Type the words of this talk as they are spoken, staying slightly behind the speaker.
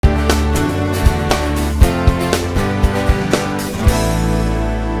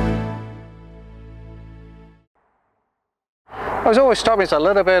What's always struck me as a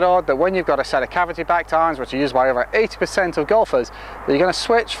little bit odd that when you've got a set of cavity backed irons, which are used by over 80% of golfers, that you're going to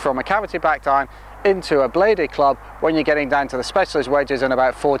switch from a cavity backed iron into a bladed club when you're getting down to the specialist wedges in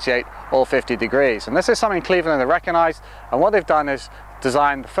about 48 or 50 degrees. And this is something Cleveland have recognised, and what they've done is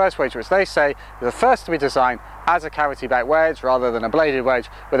design the first wedge, which they say is the first to be designed as a cavity back wedge rather than a bladed wedge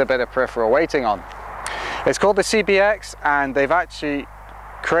with a bit of peripheral weighting on. It's called the CBX, and they've actually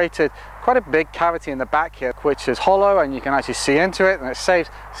created quite a big cavity in the back here which is hollow, and you can actually see into it, and it saves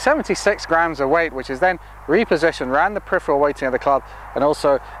 76 grams of weight, which is then repositioned around the peripheral weighting of the club and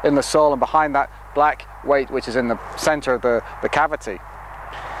also in the sole and behind that black weight which is in the center of the cavity.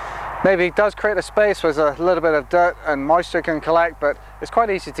 Maybe it does create a space where there's a little bit of dirt and moisture can collect, but it's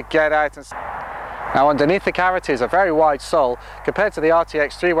quite easy to get out. Now underneath the cavity is a very wide sole. Compared to the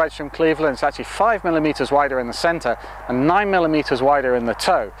RTX3 wedge from Cleveland, it's actually 5mm wider in the center and 9mm wider in the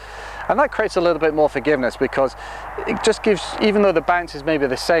toe. And that creates a little bit more forgiveness because it just gives, even though the bounce is maybe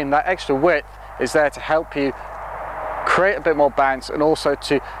the same, that extra width is there to help you create a bit more bounce and also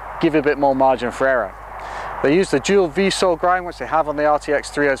to give you a bit more margin for error. They use the dual V-sole grind, which they have on the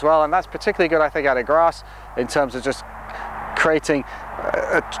RTX3 as well, and that's particularly good, I think, out of grass in terms of just creating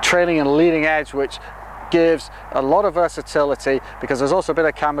a trailing and leading edge which gives a lot of versatility, because there's also a bit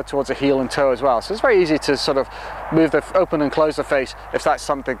of camber towards the heel and toe as well. So it's very easy to sort of move the open and close the face if that's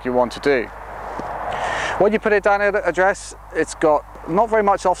something you want to do. When you put it down at address, it's got not very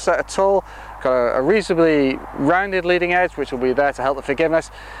much offset at all, got a reasonably rounded leading edge which will be there to help the forgiveness,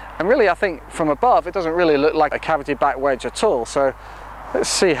 and really I think from above it doesn't really look like a cavity back wedge at all. So let's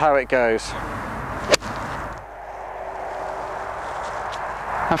see how it goes.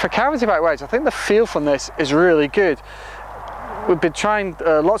 And for cavity back wedge, I think the feel from this is really good. We've been trying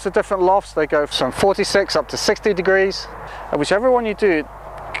lots of different lofts. They go from 46 up to 60 degrees, and whichever one you do,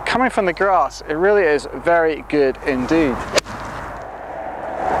 coming from the grass, it really is very good indeed.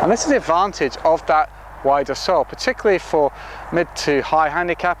 And this is the advantage of that wider sole, particularly for mid to high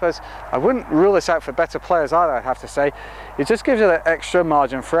handicappers. I wouldn't rule this out for better players either, I have to say. It just gives you that extra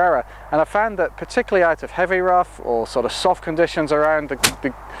margin for error, and I found that particularly out of heavy rough or sort of soft conditions around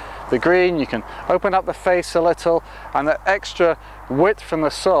the green, you can open up the face a little, and that extra width from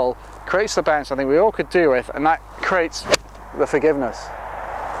the sole creates the bounce I think we all could do with, and that creates the forgiveness.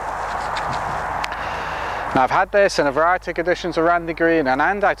 Now I've had this in a variety of conditions around the green and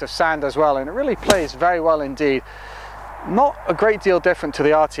out of sand as well, and it really plays very well indeed. Not a great deal different to the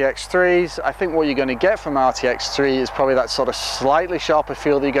RTX3s. I think what you're going to get from RTX3 is probably that sort of slightly sharper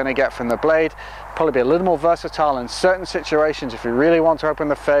feel that you're going to get from the blade. Probably be a little more versatile in certain situations if you really want to open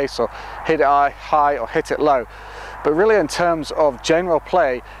the face or hit it high or hit it low. But really in terms of general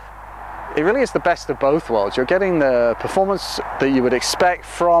play, it really is the best of both worlds. You're getting the performance that you would expect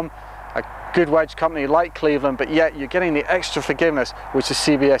from a good wedge company like Cleveland, but yet you're getting the extra forgiveness which the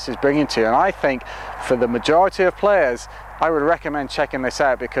CBS is bringing to you. And I think for the majority of players, I would recommend checking this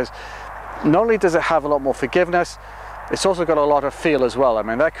out, because not only does it have a lot more forgiveness, it's also got a lot of feel as well. I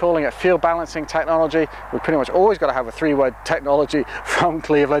mean, they're calling it field balancing technology. We've pretty much always got to have a three-word technology from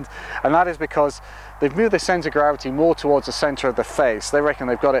Cleveland, and that is because they've moved the center of gravity more towards the center of the face. They reckon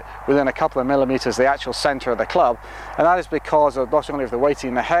they've got it within a couple of millimeters, the actual center of the club, and that is because of not only of the weighting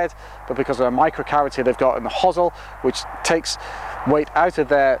in the head, but because of a microcavity they've got in the hosel, which takes weight out of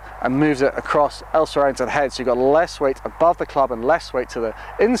there and moves it across elsewhere into the head. So you've got less weight above the club and less weight to the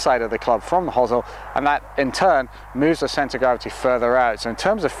inside of the club from the hosel, and that in turn moves the center of gravity further out. So in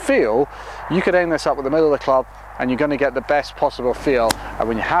terms of feel, you could aim this up at the middle of the club and you're going to get the best possible feel, and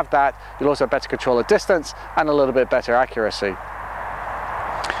when you have that, you'll also have better control of distance and a little bit better accuracy.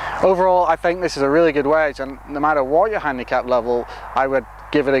 Overall, I think this is a really good wedge, and no matter what your handicap level, I would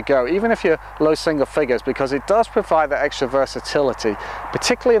give it a go, even if you're low single figures, because it does provide that extra versatility,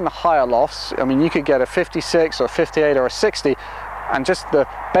 particularly in the higher lofts. I mean, you could get a 56 or 58 or a 60, and just the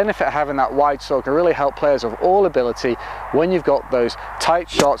benefit of having that wide sole can really help players of all ability when you've got those tight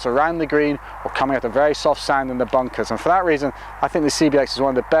shots around the green or coming out of very soft sand in the bunkers. And for that reason, I think the CBX is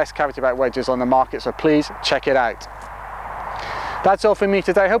one of the best cavity back wedges on the market, so please check it out. That's all from me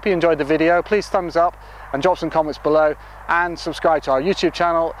today. Hope you enjoyed the video. Please thumbs up and drop some comments below, and subscribe to our YouTube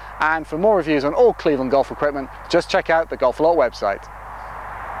channel. And for more reviews on all Cleveland golf equipment, just check out the Golf Alert website.